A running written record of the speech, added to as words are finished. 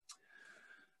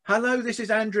Hello, this is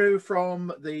Andrew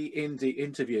from the Indie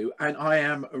Interview, and I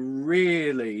am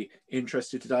really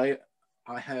interested today.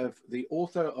 I have the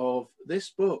author of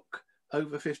this book,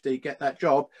 Over 50, Get That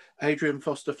Job, Adrian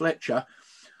Foster Fletcher,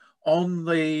 on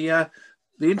the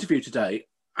interview today.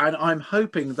 And I'm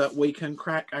hoping that we can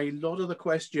crack a lot of the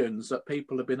questions that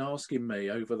people have been asking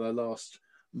me over the last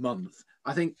month.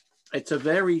 I think it's a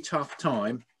very tough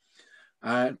time,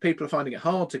 and people are finding it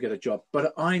hard to get a job.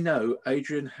 But I know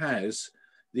Adrian has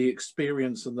the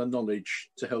experience and the knowledge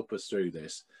to help us through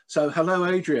this. So hello,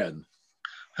 Adrian.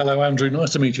 Hello, Andrew.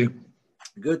 Nice to meet you.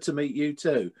 Good to meet you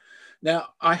too. Now,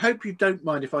 I hope you don't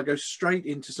mind if I go straight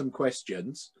into some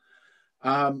questions.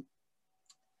 There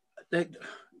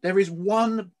is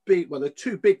one big, well, there are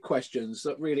two big questions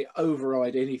that really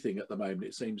override anything at the moment,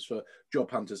 it seems, for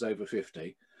job hunters over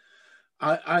 50.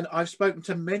 And I've spoken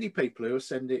to many people who are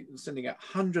sending out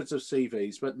hundreds of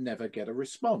CVs but never get a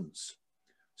response.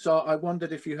 So I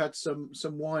wondered if you had some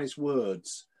wise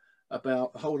words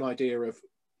about the whole idea of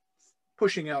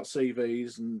pushing out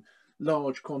CVs and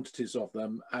large quantities of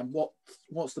them, and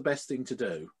what's the best thing to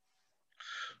do?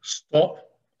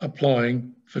 Stop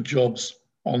applying for jobs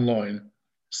online.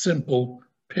 Simple,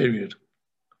 period.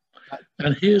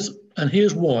 And here's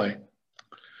why.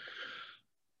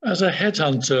 As a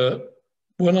headhunter,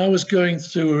 when I was going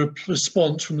through a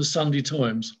response from the Sunday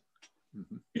Times,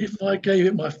 if I gave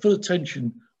it my full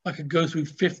attention, I could go through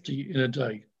 50 in a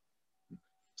day.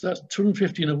 So that's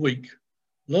 250 in a week.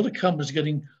 A lot of companies are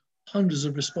getting hundreds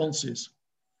of responses.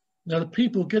 Now, the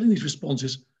people getting these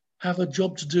responses have a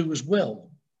job to do as well.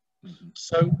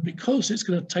 So because it's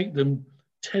going to take them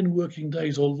 10 working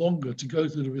days or longer to go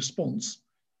through the response,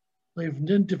 they've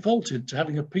then defaulted to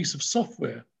having a piece of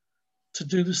software to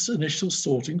do this initial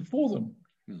sorting for them.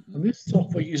 And this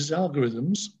software uses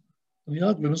algorithms, and the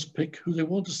algorithms pick who they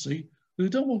want to see, who they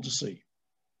don't want to see.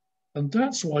 And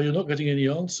that's why you're not getting any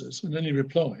answers and any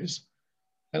replies.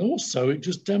 And also it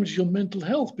just damages your mental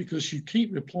health because you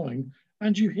keep replying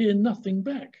and you hear nothing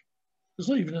back. There's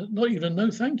not even a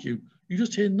no thank you. You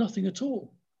just hear nothing at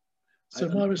all. So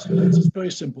my response is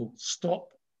very simple. Stop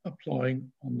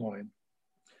applying online.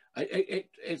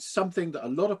 It's something that a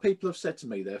lot of people have said to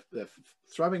me. They're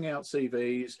throwing out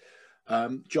CVs.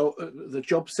 The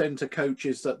job centre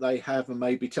coaches that they have and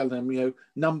maybe telling them,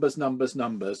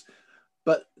 numbers.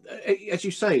 But as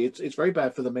you say, it's very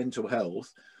bad for the mental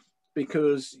health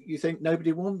because you think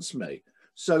nobody wants me.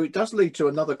 So it does lead to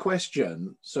another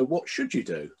question. So what should you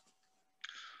do?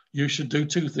 You should do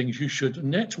two things. You should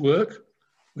network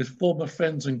with former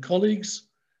friends and colleagues,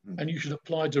 and you should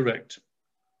apply direct.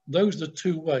 Those are the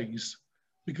two ways,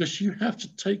 because you have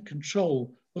to take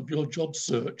control of your job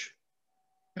search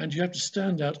and you have to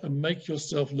stand out and make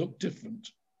yourself look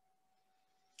different.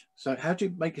 So how do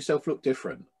you make yourself look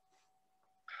different?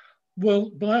 Well,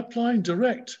 by applying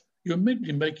direct, you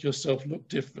immediately make yourself look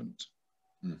different.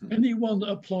 Anyone that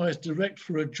applies direct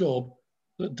for a job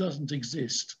that doesn't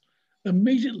exist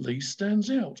immediately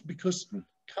stands out because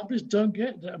companies don't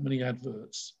get that many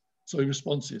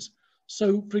responses.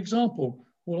 So, for example,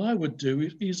 what I would do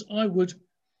is I would,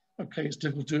 okay, it's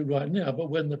difficult to do it right now, but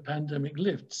when the pandemic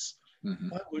lifts,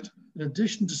 I would, in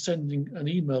addition to sending an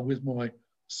email with my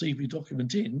CV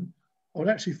document in, I would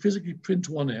actually physically print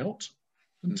one out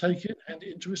and take it and hand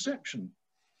it into reception.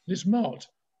 And it's marked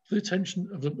for the attention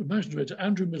of the managing director,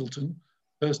 Andrew Middleton,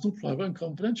 personal, private and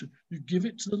confidential. You give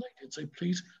it to the lady and say,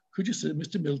 please, could you say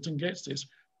Mr. Middleton gets this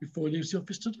before he leaves the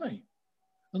office today?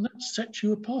 And that sets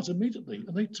you apart immediately,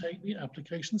 and they take the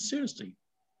application seriously.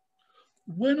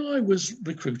 When I was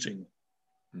recruiting,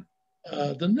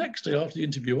 the next day after the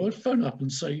interview, I'd phone up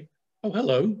and say, oh,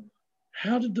 hello,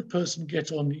 how did the person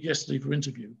get on yesterday for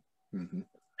interview?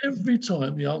 Every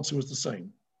time the answer was the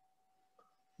same.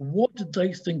 What did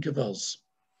they think of us?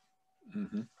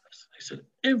 They said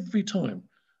every time.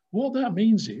 What that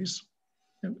means is,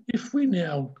 if we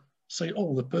now say,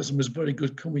 oh, the person was very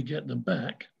good, can we get them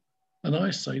back? And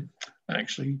I say,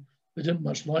 actually, they didn't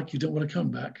much like you, don't want to come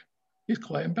back. It's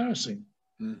quite embarrassing.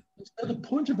 So the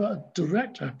point about a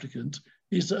direct applicant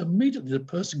is that immediately the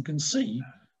person can see,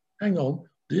 hang on,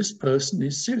 this person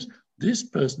is serious. This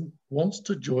person wants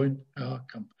to join our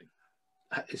company.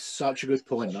 That is such a good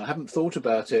point. I haven't thought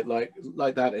about it like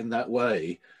that in that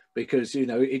way, because,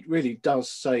 it really does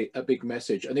say a big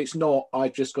message. And it's not, I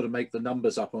just got to make the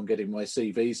numbers up on getting my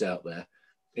CVs out there.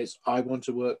 It's, I want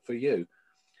to work for you.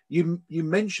 You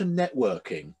mentioned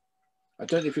networking. I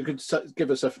don't know if you could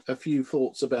give us a few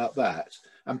thoughts about that.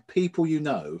 And people you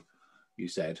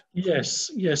said. Yes.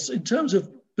 In terms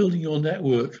of building your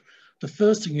network, the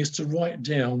first thing is to write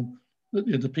down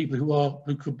the people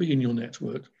who could be in your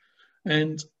network.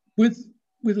 And with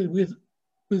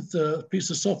with a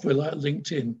piece of software like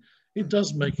LinkedIn, it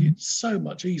does make it so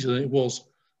much easier than it was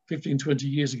 15, 20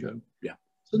 years ago. Yeah.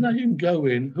 So now you can go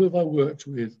in, who have I worked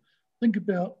with? Think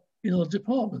about in other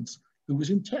departments, who was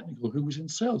in technical, who was in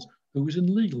sales, who was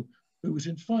in legal, who was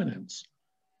in finance.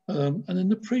 And then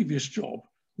the previous job,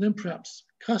 and then perhaps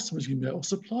customers you met or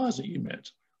suppliers that you met.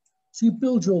 So you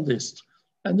build your list,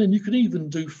 and then you can even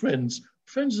do friends.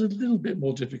 Friends is a little bit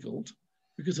more difficult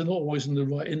because they're not always in the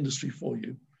right industry for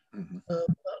you.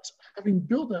 But having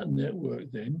built that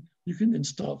network, then you can then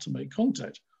start to make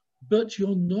contact. But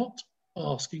you're not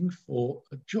asking for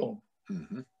a job,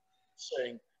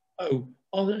 saying, "Oh,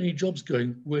 are there any jobs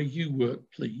going where you work,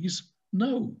 please?"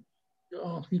 No, you're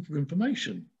asking for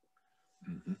information.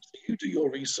 So you do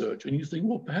your research and you think,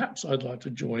 well, perhaps I'd like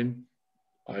to join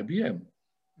IBM.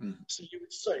 So you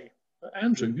would say,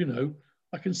 Andrew, you know,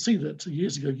 I can see that 2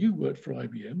 years ago you worked for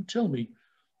IBM. Tell me,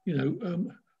 you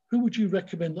know, who would you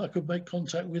recommend that I could make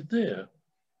contact with there?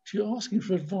 So you're asking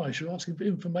for advice, you're asking for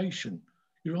information,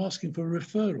 you're asking for a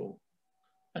referral.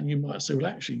 And you might say, well,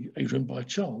 actually, Adrian, by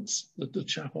chance, the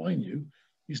chap I knew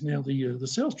is now the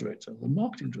sales director, the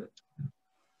marketing director.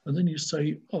 And then you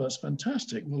say, oh, that's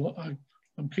fantastic. Well,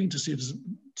 I'm keen to see if there's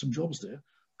some jobs there.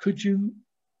 Could you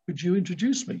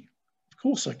introduce me? Of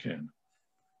course I can.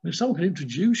 And if someone can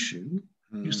introduce you,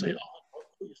 you say, oh, I'll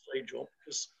put you for a job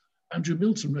because Andrew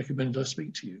Milton recommended I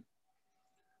speak to you.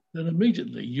 Then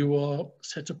immediately you are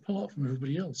set apart from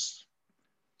everybody else.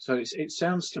 So it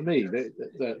sounds to me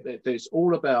that it's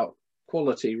all about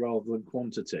quality rather than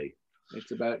quantity.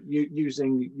 It's about you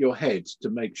using your head to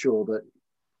make sure that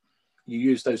you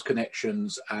use those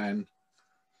connections and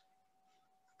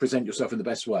present yourself in the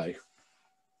best way.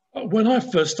 When I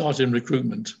first started in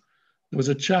recruitment, there was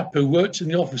a chap who worked in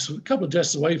the office a couple of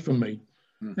desks away from me,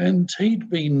 and he'd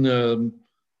been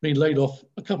laid off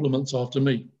a couple of months after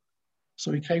me.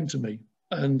 So he came to me,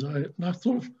 and I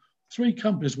thought of 3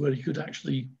 companies where he could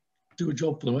actually do a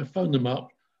job for them. I phoned them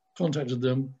up, contacted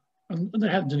them, and they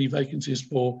hadn't any vacancies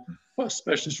for quite a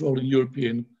specialist role in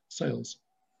European sales.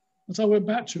 And so I went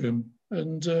back to him,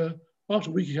 and after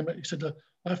a week he came back, he said,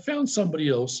 I found somebody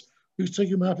else who's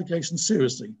taking my application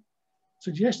seriously. He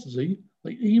said, yesterday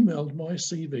they emailed my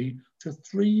CV to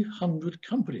 300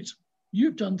 companies.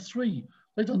 You've done 3,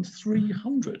 they've done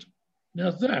 300.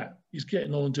 Now that is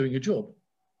getting on and doing a job.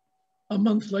 A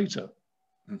month later.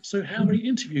 So how many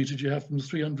interviews did you have from the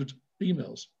 300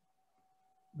 emails?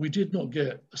 We did not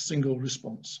get a single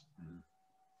response.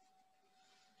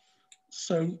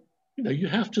 So, you know, you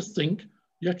have to think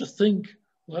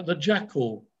like the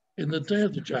jackal in the Day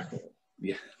of the Jackal.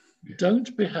 Yeah.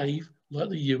 Don't behave like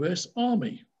the US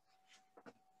Army.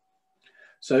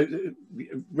 So,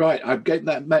 right, I'm getting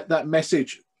that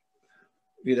message,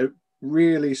 you know,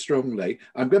 really strongly.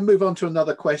 I'm going to move on to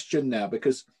another question now,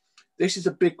 because this is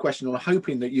a big question. I'm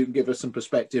hoping that you can give us some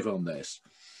perspective on this.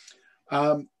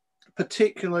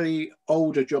 Particularly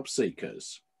older job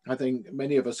seekers. I think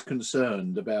many of us are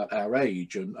concerned about our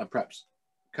age and perhaps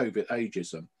COVID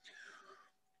ageism.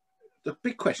 The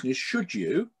big question is, should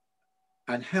you,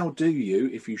 and how do you,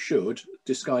 if you should,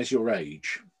 disguise your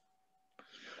age?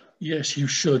 Yes, you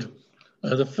should.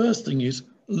 The first thing is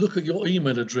look at your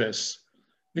email address.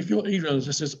 If your email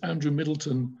address is Andrew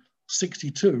Middleton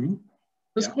 62,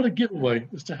 that's quite a giveaway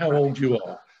as to how old you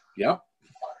are. Yeah.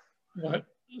 Right.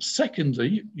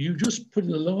 Secondly, you just put in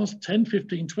the last 10,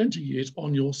 15, 20 years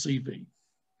on your CV.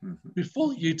 Before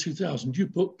the year 2000, you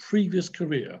put previous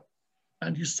career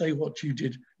and you say what you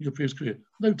did in your previous career.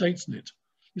 No dates in it.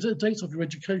 You take the dates of your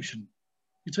education.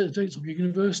 You take the dates of your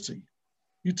university.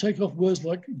 You take off words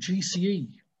like GCE.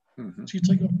 So you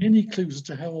take off any clues as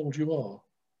to how old you are.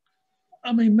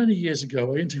 I mean, many years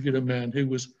ago, I interviewed a man who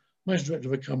was managing director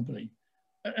of a company,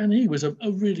 and he was a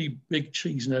really big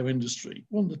cheese in our industry,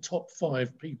 one of the top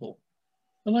 5 people.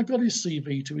 And I got his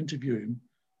CV to interview him,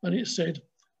 and it said,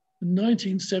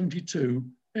 1972,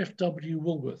 F.W.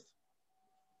 Woolworth.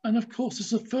 And of course, it's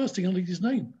the first thing underneath his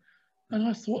name. And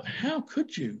I thought, how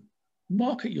could you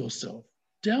market yourself,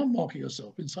 down-market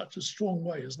yourself in such a strong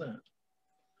way as that?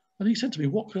 And he said to me,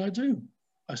 what could I do?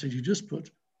 I said, you just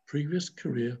put previous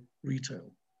career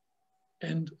retail.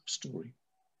 End of story.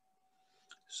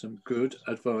 Some good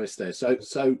advice there.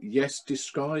 So yes,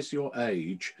 disguise your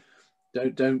age.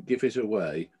 Don't give it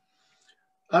away.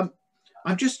 I'm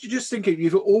just thinking,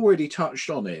 you've already touched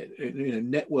on it. You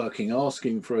know, networking,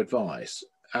 asking for advice.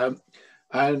 And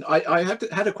I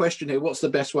had a question here. What's the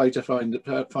best way to find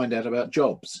out about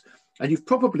jobs? And you've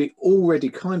probably already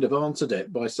kind of answered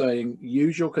it by saying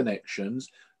use your connections.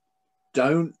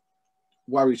 Don't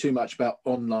worry too much about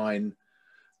online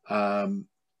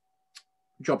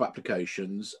job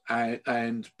applications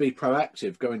and be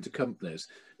proactive, going to companies.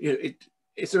 You know,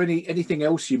 is there anything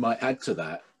else you might add to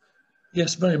that?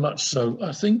 Yes, very much so.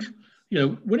 I think, you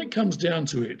know, when it comes down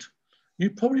to it, you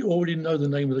probably already know the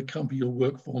name of the company you'll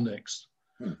work for next.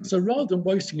 Mm-hmm. So rather than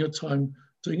wasting your time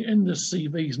doing endless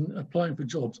CVs and applying for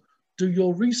jobs, do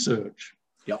your research.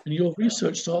 Yep. And your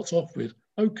research starts off with,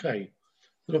 okay,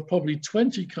 there are probably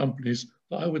 20 companies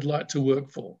that I would like to work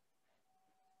for.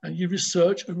 And you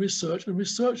research and research and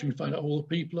research, and you find out who all the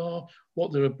people are,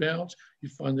 what they're about, you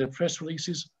find their press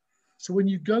releases. So when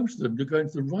you go to them, you're going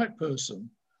to the right person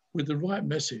with the right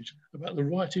message about the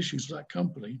right issues for that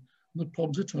company and the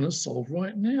problems they're trying to solve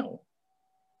right now.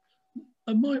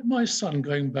 And my son,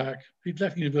 going back, he'd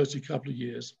left university a couple of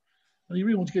years, and he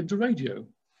really wanted to get into radio.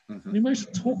 Mm-hmm. And he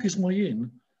managed to talk his way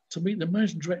in to meet the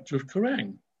managing director of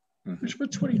Kerrang, mm-hmm. which for a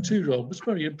 22-year-old was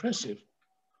very impressive.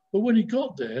 But when he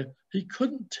got there, he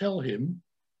couldn't tell him,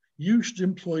 you should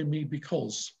employ me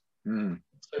because. So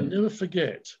never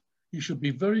forget, you should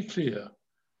be very clear,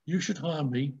 you should hire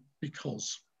me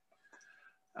because.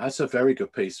 That's a very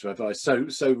good piece of advice.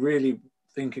 So really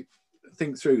think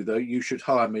through, though, you should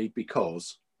hire me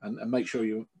because, and make sure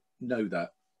you know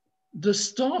that. The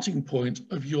starting point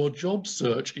of your job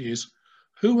search is,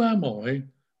 who am I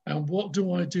and what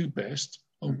do I do best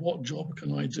and what job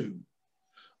can I do?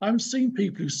 I've seen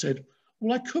people who said,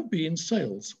 well, I could be in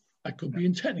sales, I could be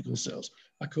in technical sales,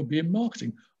 I could be in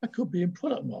marketing, I could be in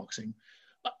product marketing.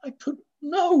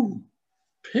 No,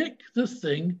 pick the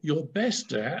thing you're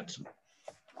best at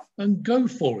and go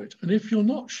for it. And if you're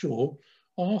not sure,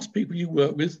 ask people you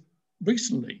work with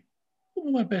recently, what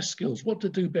are my best skills? What to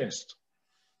do best?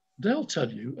 They'll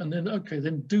tell you, and then, okay,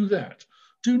 then do that.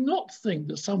 Do not think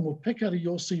that someone will pick out of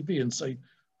your CV and say,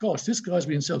 gosh, this guy's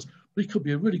been in sales, but he could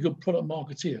be a really good product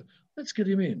marketeer. Let's get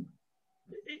him in.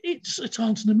 It's a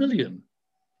chance in a million.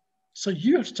 So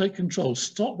you have to take control.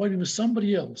 Stop waiting for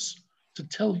somebody else to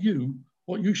tell you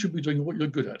what you should be doing and what you're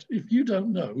good at. If you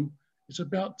don't know, it's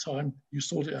about time you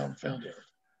sort it out and found out.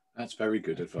 That's very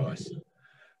good advice.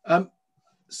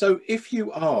 So if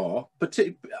you are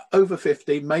over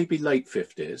 50, maybe late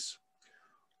 50s,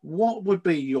 what would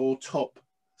be your top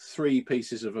 3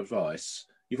 pieces of advice?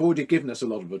 You've already given us a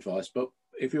lot of advice, but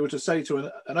if you were to say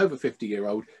to an over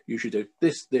 50-year-old, you should do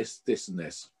this, this, this, and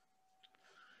this.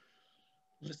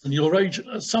 Listen, your age,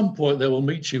 at some point they will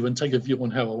meet you and take a view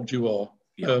on how old you are.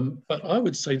 Yep. But I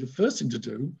would say the first thing to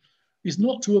do is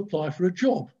not to apply for a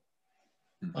job.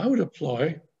 I would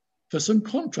apply for some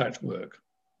contract work.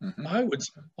 Mm-hmm.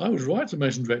 I would write to the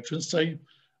managing director and say,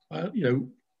 you know,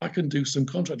 I can do some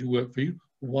contracted work for you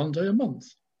 1 day a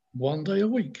month, 1 day a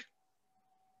week.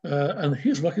 And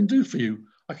here's what I can do for you.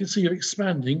 I can see you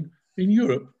expanding in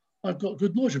Europe. I've got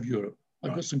good knowledge of Europe.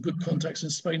 I've got some good contacts in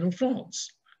Spain and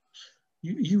France.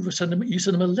 You send them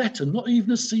a letter, not even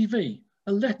a CV,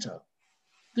 a letter.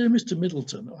 Dear Mr.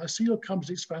 Middleton, I see your company's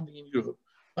expanding in Europe.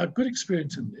 I have good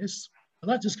experience in this. I'd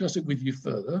like to discuss it with you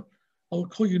further. I'll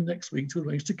call you next week to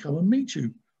arrange to come and meet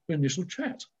you for initial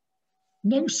chat.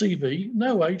 No CV,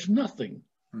 no age, nothing.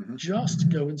 Mm-hmm. Just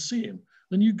go and see him.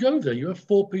 Then you go there, you have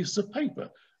 4 pieces of paper.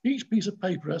 Each piece of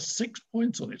paper has 6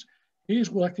 points on it. Here's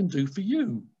what I can do for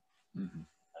you. Mm-hmm.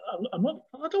 I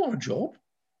don't want a job.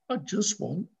 I just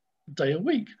want a day a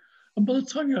week. And by the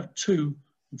time you have 2,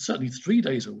 and certainly 3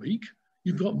 days a week,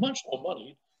 you've got much more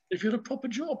money if you had a proper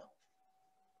job.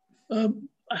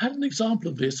 I had an example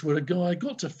of this where a guy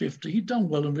got to 50, he'd done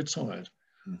well and retired.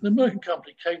 An American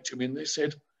company came to me and they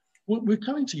said, well, we're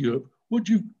coming to Europe, would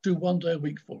you do 1 day a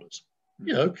week for us?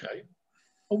 Yeah, okay.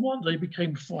 And 1 day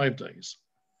became 5 days.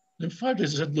 And in 5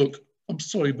 days I said, look, I'm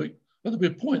sorry, but there'll be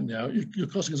a point now, you're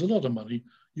costing us a lot of money,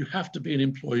 you have to be an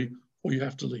employee or you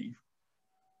have to leave.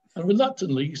 And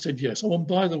reluctantly he said yes. Oh, and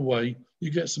by the way, you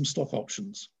get some stock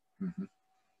options. Mm-hmm.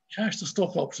 Cash the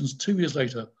stock options 2 years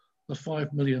later, the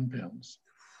 £5 million.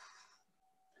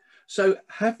 So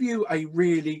have you a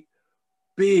really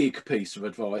big piece of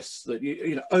advice that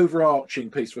you know, overarching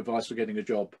piece of advice for getting a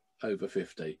job over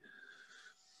 50?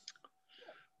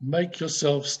 Make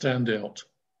yourself stand out.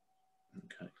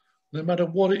 Okay. No matter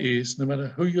what it is, no matter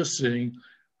who you're seeing,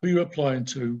 who you're applying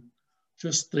to,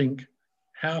 just think,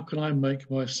 how can I make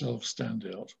myself stand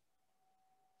out?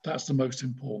 That's the most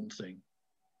important thing.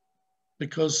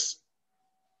 Because,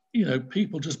 you know,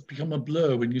 people just become a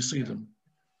blur when you see them.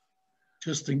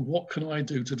 Just think, what can I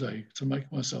do today to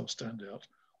make myself stand out?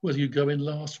 Whether you go in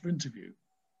last for interview,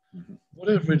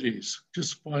 whatever it is,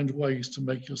 just find ways to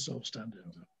make yourself stand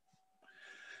out.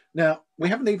 Now, we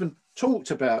haven't even talked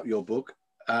about your book,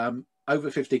 Over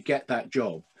 50, Get That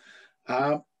Job.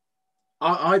 I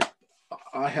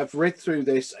have read through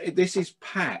this. This is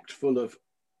packed full of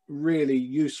really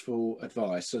useful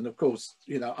advice. And of course,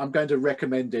 you know, I'm going to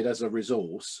recommend it as a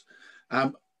resource,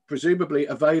 presumably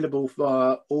available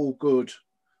via all good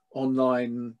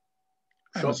online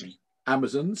shops.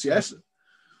 Amazon's, yes.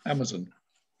 Amazon.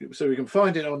 So we can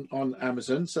find it on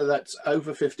Amazon. So that's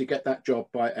Over 50, Get That Job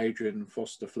by Adrian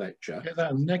Foster Fletcher. Get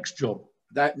that next job.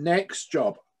 That next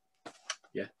job.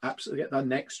 Yeah, absolutely, get that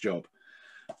next job.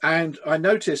 And I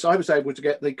noticed I was able to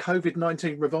get the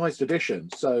COVID-19 revised edition.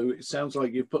 So it sounds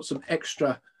like you've put some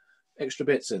extra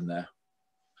bits in there.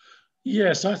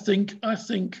 Yes, I think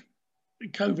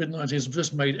COVID-19 has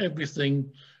just made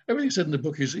everything said in the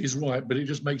book is right, but it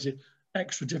just makes it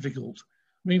extra difficult.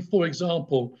 I mean, for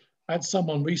example, I had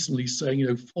someone recently saying, you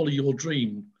know, follow your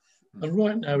dream. And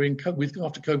right now,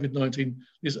 after COVID-19,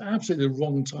 is absolutely the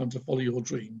wrong time to follow your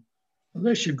dream,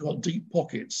 unless you've got deep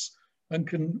pockets and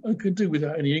can do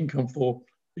without any income for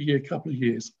a couple of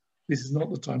years. This is not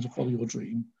the time to follow your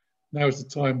dream. Now is the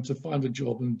time to find a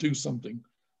job and do something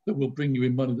that will bring you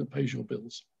in money that pays your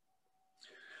bills.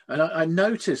 And I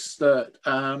noticed that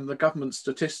the government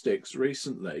statistics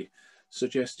recently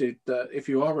suggested that if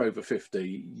you are over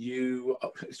 50,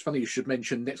 it's funny you should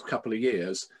mention next couple of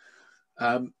years,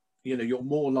 you know, you're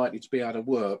more likely to be out of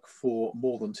work for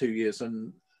more than 2 years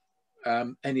than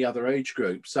any other age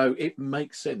group. So it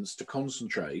makes sense to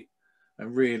concentrate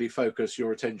and really focus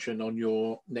your attention on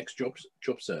your next job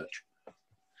search.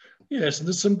 Yes, and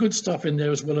there's some good stuff in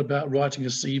there as well about writing a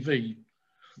CV.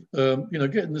 You know,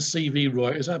 getting the CV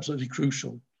right is absolutely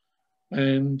crucial.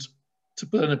 And to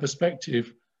put that in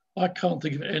perspective, I can't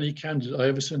think of any candidate I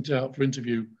ever sent out for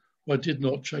interview who I did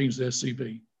not change their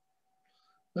CV.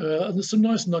 And there's some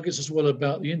nice nuggets as well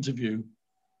about the interview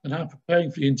and how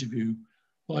preparing for the interview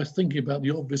by thinking about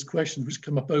the obvious questions which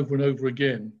come up over and over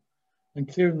again,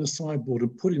 and clearing the sideboard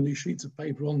and putting these sheets of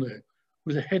paper on there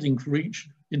with a heading for each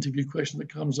interview question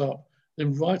that comes up,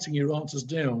 then writing your answers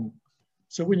down.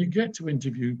 So when you get to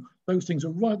interview, those things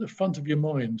are right at the front of your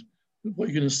mind, what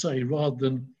you're going to say, rather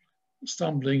than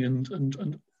stumbling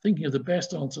and thinking of the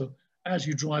best answer as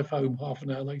you drive home half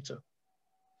an hour later.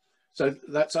 So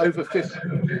that's Over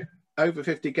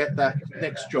 50, Get That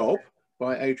Next Job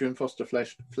by Adrian Foster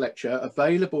Fletcher,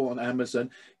 available on Amazon.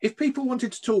 If people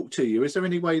wanted to talk to you, is there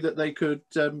any way that they could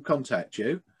contact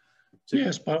you?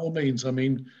 Yes, by all means. I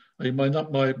mean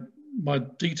my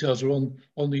details are on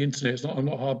the internet. I'm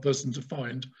not a hard person to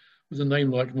find with a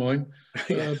name like mine.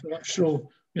 But I'm sure,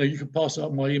 you know, you can pass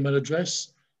out my email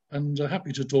address, and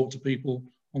happy to talk to people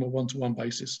on a one-to-one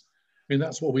basis. I mean,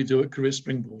 that's what we do at Career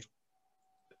Springboard.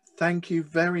 Thank you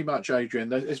very much,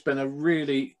 Adrian. It's been a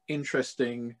really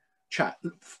interesting chat,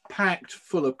 packed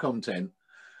full of content.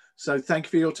 So thank you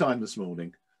for your time this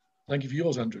morning. Thank you for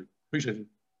yours, Andrew. Appreciate it.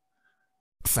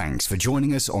 Thanks for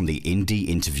joining us on the Indie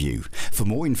Interview. For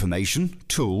more information,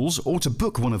 tools, or to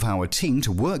book one of our team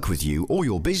to work with you or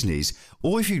your business,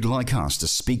 or if you'd like us to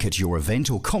speak at your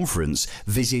event or conference,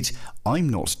 visit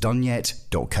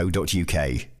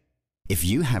imnotdoneyet.co.uk. If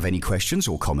you have any questions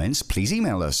or comments, please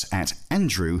email us at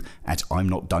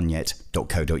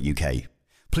andrew@imnotdoneyet.co.uk.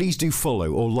 Please do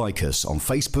follow or like us on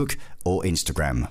Facebook or Instagram.